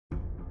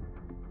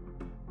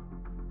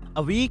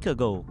A week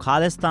ago,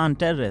 Khalistan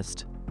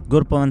terrorist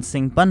Gurupawant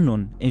Singh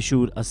Pannun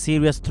issued a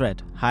serious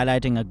threat,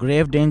 highlighting a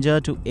grave danger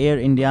to Air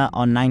India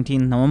on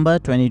 19 November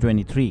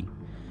 2023.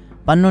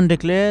 Pannun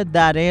declared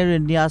that Air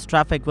India's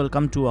traffic will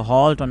come to a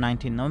halt on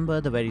 19 November,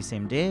 the very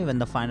same day when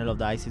the final of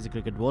the ICC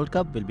Cricket World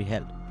Cup will be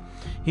held.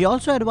 He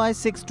also advised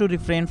Sikhs to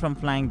refrain from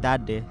flying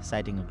that day,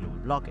 citing a global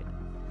blockade.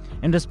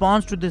 In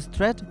response to this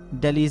threat,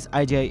 Delhi's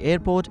IGI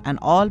airport and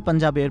all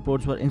Punjab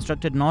airports were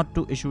instructed not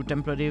to issue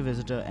temporary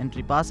visitor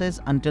entry passes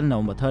until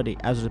November 30,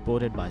 as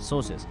reported by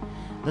sources.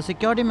 The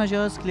security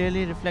measures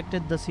clearly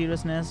reflected the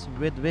seriousness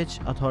with which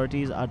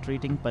authorities are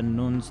treating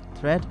Pannun's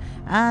threat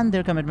and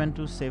their commitment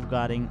to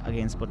safeguarding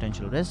against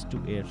potential risks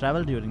to air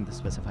travel during the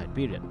specified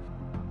period.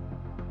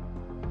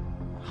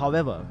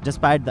 However,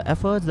 despite the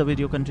efforts, the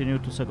video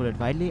continued to circulate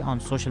widely on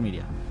social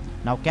media.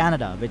 Now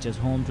Canada, which is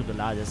home to the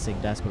largest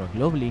Sikh diaspora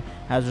globally,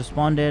 has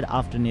responded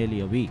after nearly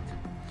a week.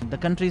 The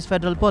country's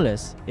federal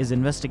police is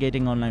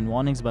investigating online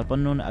warnings by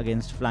Pannun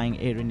against flying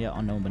Air India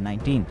on November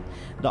 19th.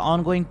 The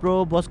ongoing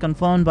probe was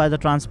confirmed by the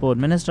Transport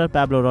Minister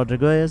Pablo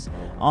Rodriguez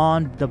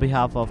on the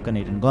behalf of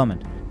Canadian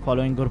government.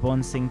 Following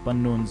Gurupawant Singh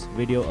Pannun's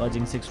video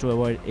urging Sikhs to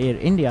avoid Air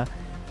India,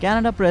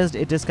 Canada pressed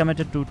it is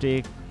committed to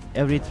take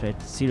every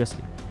threat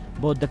seriously.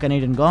 Both the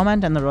Canadian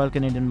government and the Royal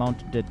Canadian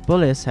Mounted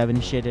Police have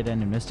initiated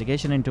an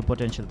investigation into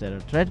potential terror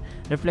threat,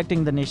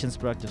 reflecting the nation's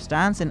proactive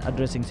stance in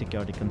addressing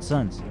security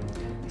concerns.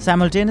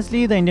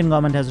 Simultaneously, the Indian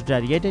government has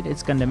retaliated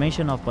its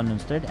condemnation of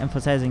Pannun's threat,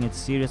 emphasizing its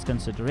serious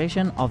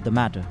consideration of the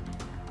matter.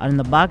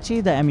 Arindam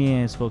Bagchi, the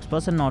MEA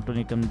spokesperson, not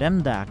only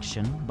condemned the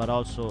action, but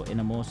also, in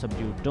a more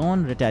subdued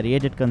tone,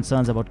 reiterated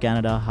concerns about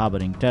Canada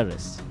harboring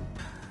terrorists.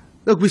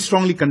 Look, we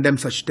strongly condemn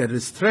such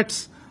terrorist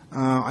threats.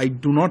 I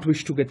do not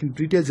wish to get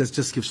into details,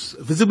 just gives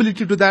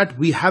visibility to that.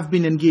 We have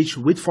been engaged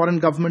with foreign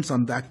governments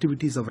on the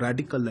activities of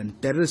radical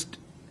and terrorist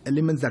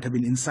elements that have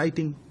been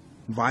inciting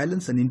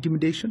violence and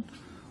intimidation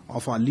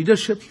of our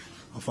leadership,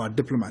 of our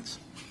diplomats.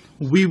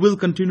 We will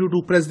continue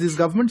to press these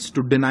governments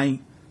to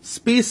deny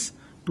space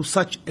to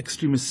such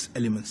extremist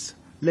elements.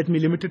 Let me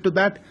limit it to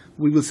that.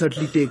 We will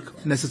certainly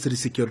take necessary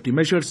security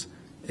measures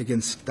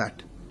against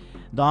that.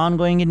 The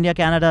ongoing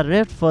India-Canada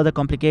rift further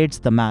complicates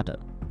the matter.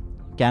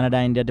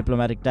 Canada-India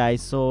diplomatic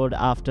ties soared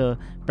after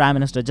Prime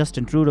Minister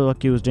Justin Trudeau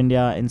accused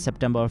India in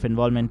September of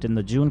involvement in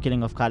the June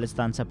killing of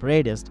Khalistan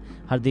separatist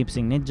Hardeep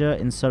Singh Nijjar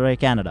in Surrey,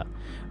 Canada.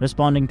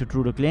 Responding to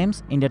Trudeau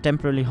claims, India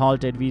temporarily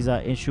halted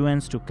visa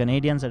issuance to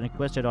Canadians and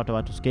requested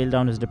Ottawa to scale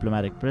down its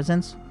diplomatic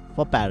presence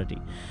for parity.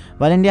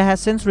 While India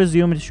has since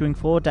resumed issuing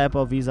 4 types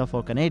of visa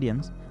for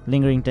Canadians,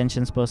 lingering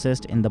tensions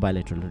persist in the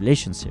bilateral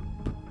relationship.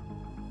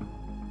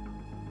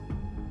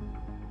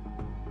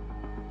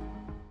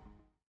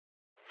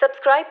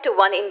 Subscribe to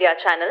OneIndia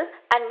channel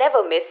and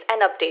never miss an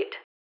update.